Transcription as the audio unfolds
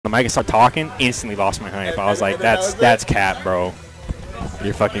I could start talking, instantly lost my hype. I was like, that's cap, bro.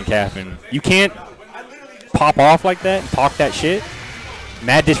 You're fucking capping. You can't pop off like that and talk that shit,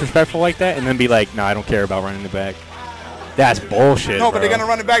 mad disrespectful like that, and then be like, nah, I don't care about running it back. That's bullshit. No, but they're gonna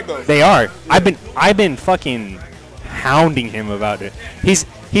run it back though. They are. Yeah. I've been fucking hounding him about it.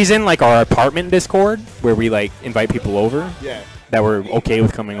 He's in like our apartment Discord where we like invite people over. Yeah. That were okay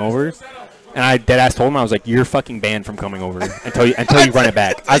with coming over. And I deadass told him, I was like, you're fucking banned from coming over until you run it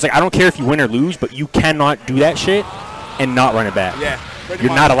back. I was like, I don't care if you win or lose, but you cannot do that shit and not run it back. Yeah.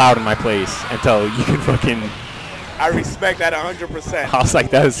 You're not allowed in my place until you can fucking. I respect that 100%. I was like,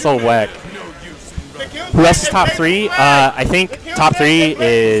 that is so whack. Who else is top 3? I think top 3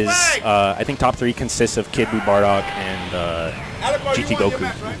 is. I think top 3 consists of Kid Buu Bardock and GT Goku.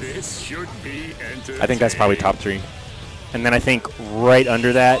 I think that's probably top 3. And then I think right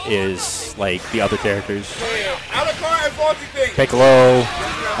under that is like the other characters. Piccolo,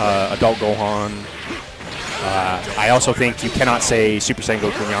 Adult Gohan. I also think you cannot say Super Saiyan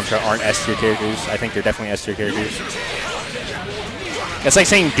Goku and Yamcha aren't S-tier characters. I think they're definitely S-tier characters. It's like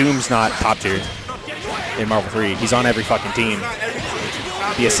saying Doom's not top tier in Marvel 3. He's on every fucking team.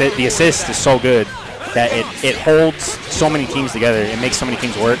 The assist is so good that it holds so many teams together. It makes so many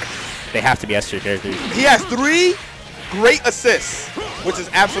teams work. They have to be S-tier characters. He has 3 great assists, which is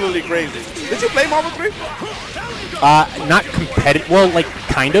absolutely crazy. Did you play Marvel 3? Not competitive. Well, like,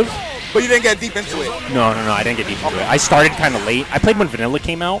 kind of. But you didn't get deep into it? No, I didn't get deep into it. I started kind of late. I played when Vanilla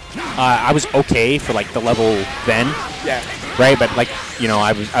came out. I was okay for, like, the level then. Yeah. Right? But, like, you know,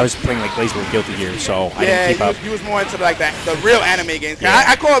 I was playing, like, BlazBlue Guilty Gear, so I didn't keep up. Yeah, you was more into, like, the real anime games. Yeah.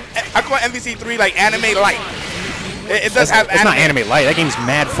 I call MVC3, like, anime light. It does have anime. It's not anime light. That game's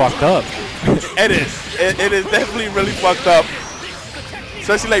mad fucked up. It is. It is definitely really fucked up.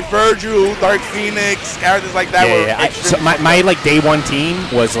 Especially like Virgil, Dark Phoenix, characters like that. Yeah. So my like day 1 team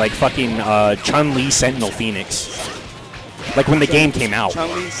was like fucking Chun-Li, Sentinel, Phoenix. Like when the game came out.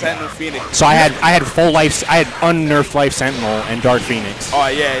 Chun-Li, Sentinel, Phoenix. So I had full life. I had unnerfed Life Sentinel and Dark Phoenix. Oh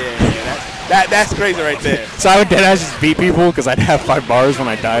yeah. That's crazy right there. So I would deadass just beat people because I'd have 5 bars when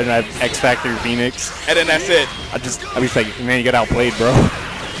I died, and I'd have X Factor, Phoenix, and then that's it. I'd be like, man, you got outplayed, bro.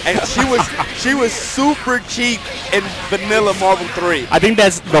 And she was super cheap in vanilla Marvel 3. I think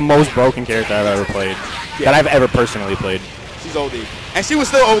that's the most broken character I've ever played. Yeah. That I've ever personally played. She's OD. And she was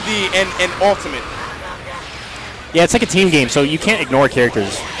still OD in Ultimate. Yeah, it's like a team game, so you can't ignore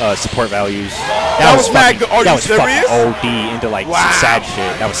characters' support values. That was fucking, that was fucking OD into like sad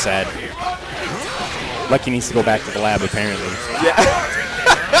shit. That was sad. Lucky needs to go back to the lab apparently. Yeah.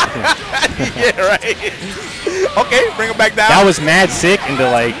 Yeah, right. Okay, bring him back down. That was mad sick into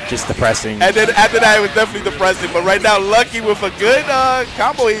like just depressing. And then after that, it was definitely depressing. But right now, Lucky with a good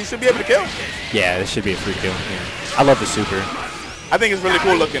combo, he should be able to kill. Yeah, this should be a free kill. Yeah. I love the super. I think it's really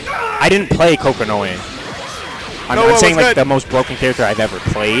cool looking. I didn't play Kokonoe. I'm saying like the most broken character I've ever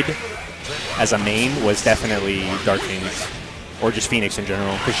played as a main was definitely Dark Phoenix, or just Phoenix in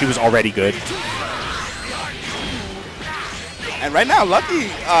general, because she was already good. And right now, Lucky, he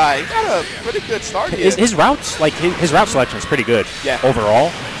got a pretty good start here. His routes, like his route selection is pretty good. Yeah.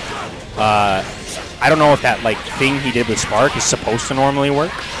 Overall, I don't know if that like thing he did with Spark is supposed to normally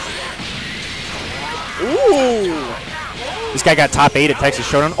work. Ooh. This guy got top 8 at Texas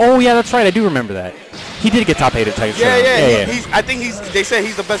Showdown. Oh yeah, that's right. I do remember that. He did get top 8 at Texas Showdown. Yeah. I think they said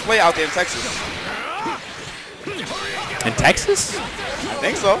he's the best player out there in Texas. In Texas? I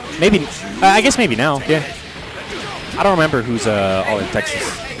think so. Maybe. I guess maybe now. Yeah. I don't remember who's all in Texas.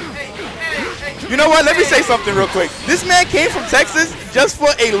 You know what? Let me say something real quick. This man came from Texas just for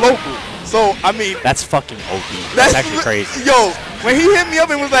a local. So, I mean... That's fucking OP. That's actually crazy. Yo, when he hit me up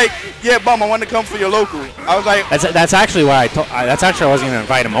and was like, yeah, Bum, I want to come for your local. I was like... That's actually why that's actually I wasn't going to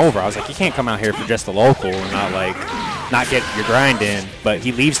invite him over. I was like, you can't come out here for just a local and not get your grind in. But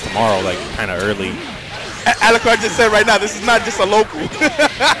he leaves tomorrow, like, kind of early. Alucard just said right now, this is not just a local.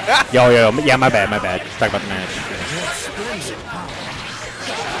 Yeah, my bad. Let's talk about the match.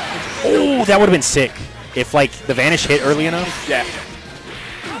 Oh, that would have been sick if like the vanish hit early enough. Yeah.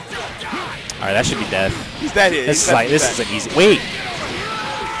 All right, that should be death. He's dead here. This is an easy. Wait.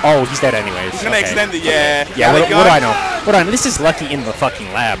 Oh, he's dead anyways. He's gonna extend it. Yeah. Yeah. What do I know? What do I know? This is Lucky in the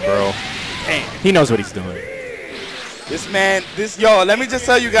fucking lab, bro. Damn. He knows what he's doing. This man, yo, let me just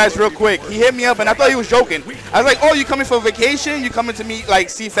tell you guys real quick. He hit me up and I thought he was joking. I was like, oh, you coming for vacation? You coming to meet, like,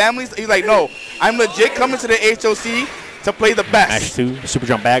 see families? He's like, no, I'm legit coming to the HOC to play the best. Match 2, super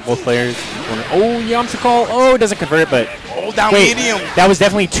jump back, both players. Oh, Yamcha call. Oh, it doesn't convert, but. Oh, down medium. That was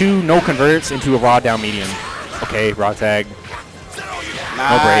definitely 2 no converts into a raw down medium. Okay, raw tag.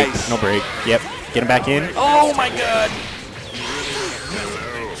 Nice. No break. Yep. Get him back in. Oh, my God.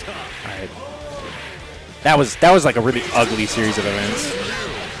 That was like a really ugly series of events.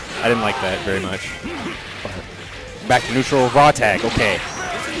 I didn't like that very much. But back to neutral, raw tag. Okay.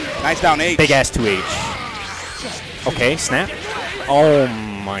 Nice down H. Big ass 2H. Okay, snap. Oh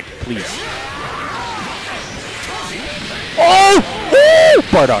my, please. Oh! Woo!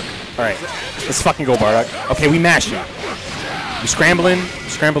 Bardock. All right, let's fucking go, Bardock. Okay, we mash him. We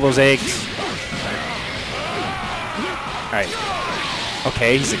scramble those eggs. All right.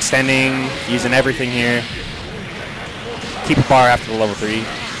 Okay, he's extending, using everything here. Keep a bar after the level 3.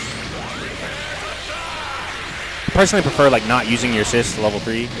 I personally prefer like not using your assist to level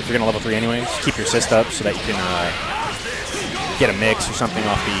 3. If you're gonna level 3 anyways, keep your assist up so that you can get a mix or something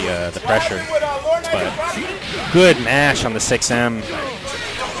off the pressure. But good mash on the 6M.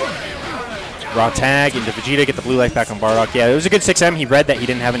 Raw tag into Vegeta, get the blue life back on Bardock. Yeah, it was a good 6M. He read that he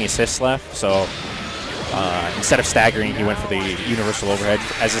didn't have any assists left, so instead of staggering, he went for the universal overhead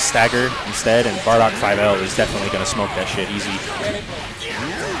as a stagger instead, and Bardock 5L is definitely going to smoke that shit easy.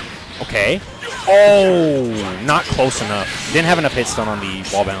 Okay. Oh, not close enough. Didn't have enough hits done on the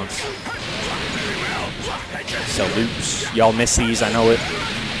wall bounce. So loops. Y'all miss these, I know it.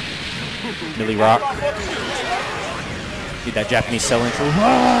 Millie Rock. Need that Japanese cell intro.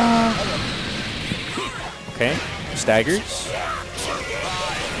 Okay, staggers.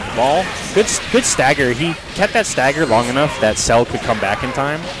 Ball. Good stagger. He kept that stagger long enough that Cell could come back in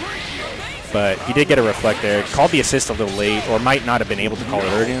time. But he did get a reflect there. Called the assist a little late, or might not have been able to call it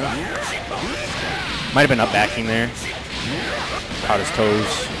early enough. Might have been up backing there. Caught his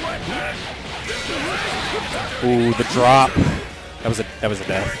toes. Ooh, the drop. That was a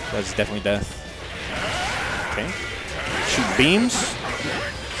death. That was definitely death. Okay. Shoot beams.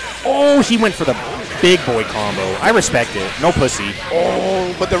 Oh, he went for the big boy combo. I respect it. No pussy.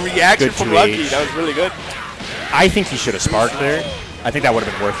 Oh, but the reaction Good from Lucky, that was really good. I think he should have sparked there. I think that would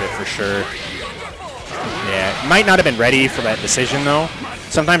have been worth it for sure. Yeah, might not have been ready for that decision though.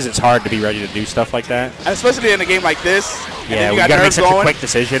 Sometimes it's hard to be ready to do stuff like that. And especially in a game like this. Yeah, you gotta make such a quick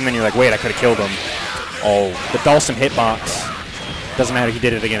decision, then you're like, wait, I could have killed him. Oh, the Dawson hitbox. Doesn't matter, he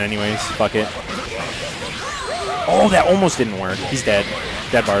did it again anyways. Fuck it. Oh, that almost didn't work. He's dead.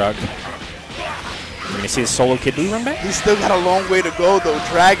 Dead Bardock. We're gonna see the solo Kid Buu run back? He's still got a long way to go though.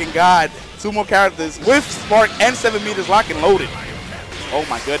 DragonGod. 2 more characters with Spark and 7 meters lock and loaded. Oh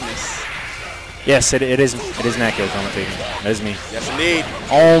my goodness. Yes, it is Nako's commentating. That is me. Yes, indeed.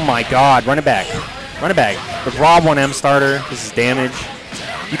 Oh my god, run it back. Run it back. The raw 1M starter. This is damage.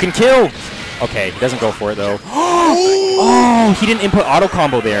 You can kill. Okay, he doesn't go for it though. Oh, he didn't input auto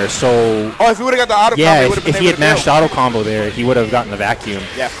combo there, so. Oh, if he would have got the auto combo, yeah, he would have been if he had mashed auto combo there, he would have gotten the vacuum.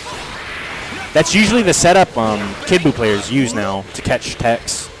 Yeah. That's usually the setup Kid Buu players use now to catch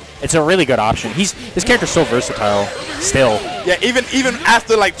techs. It's a really good option. This character's so versatile. Still. Yeah, even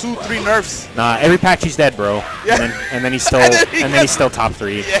after like 2-3 nerfs. Nah, every patch he's dead, bro. Yeah. And then he's still he's still top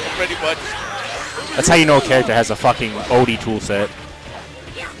 3. Yeah, pretty much. That's how you know a character has a fucking OD toolset.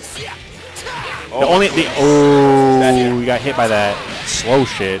 Oh, We got hit by that slow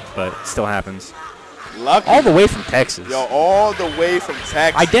shit, but it still happens. Lucky. All the way from Texas. Yo, all the way from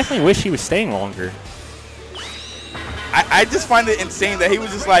Texas. I definitely wish he was staying longer. I just find it insane that he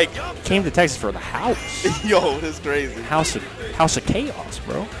was just like came to Texas for the house. Yo, that's crazy. House of chaos,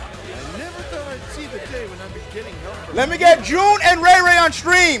 bro. Let me get June and Ray Ray on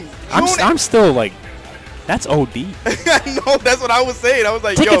stream. I'm still like, that's OD. I know, that's what I was saying. I was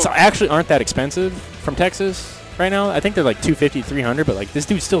like, tickets yo. actually aren't that expensive from Texas right now. I think they're like $250, $300, but like this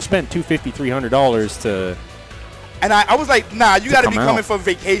dude still spent $250, $300 to. And I was like, nah, you got to be coming out for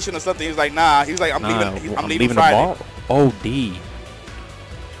vacation or something. He was like, nah. He was like, I'm leaving Friday. The ball. OD.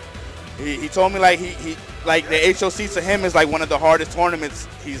 He told me like he like the HOC to him is like one of the hardest tournaments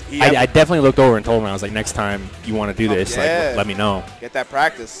I definitely looked over and told him, I was like, next time you want to do this, yeah. like let me know. Get that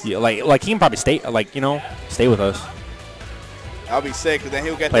practice. Yeah, like he can probably stay stay with us. I'll be sick, because then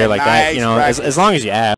he'll get Player that like nice that, as long as you ask.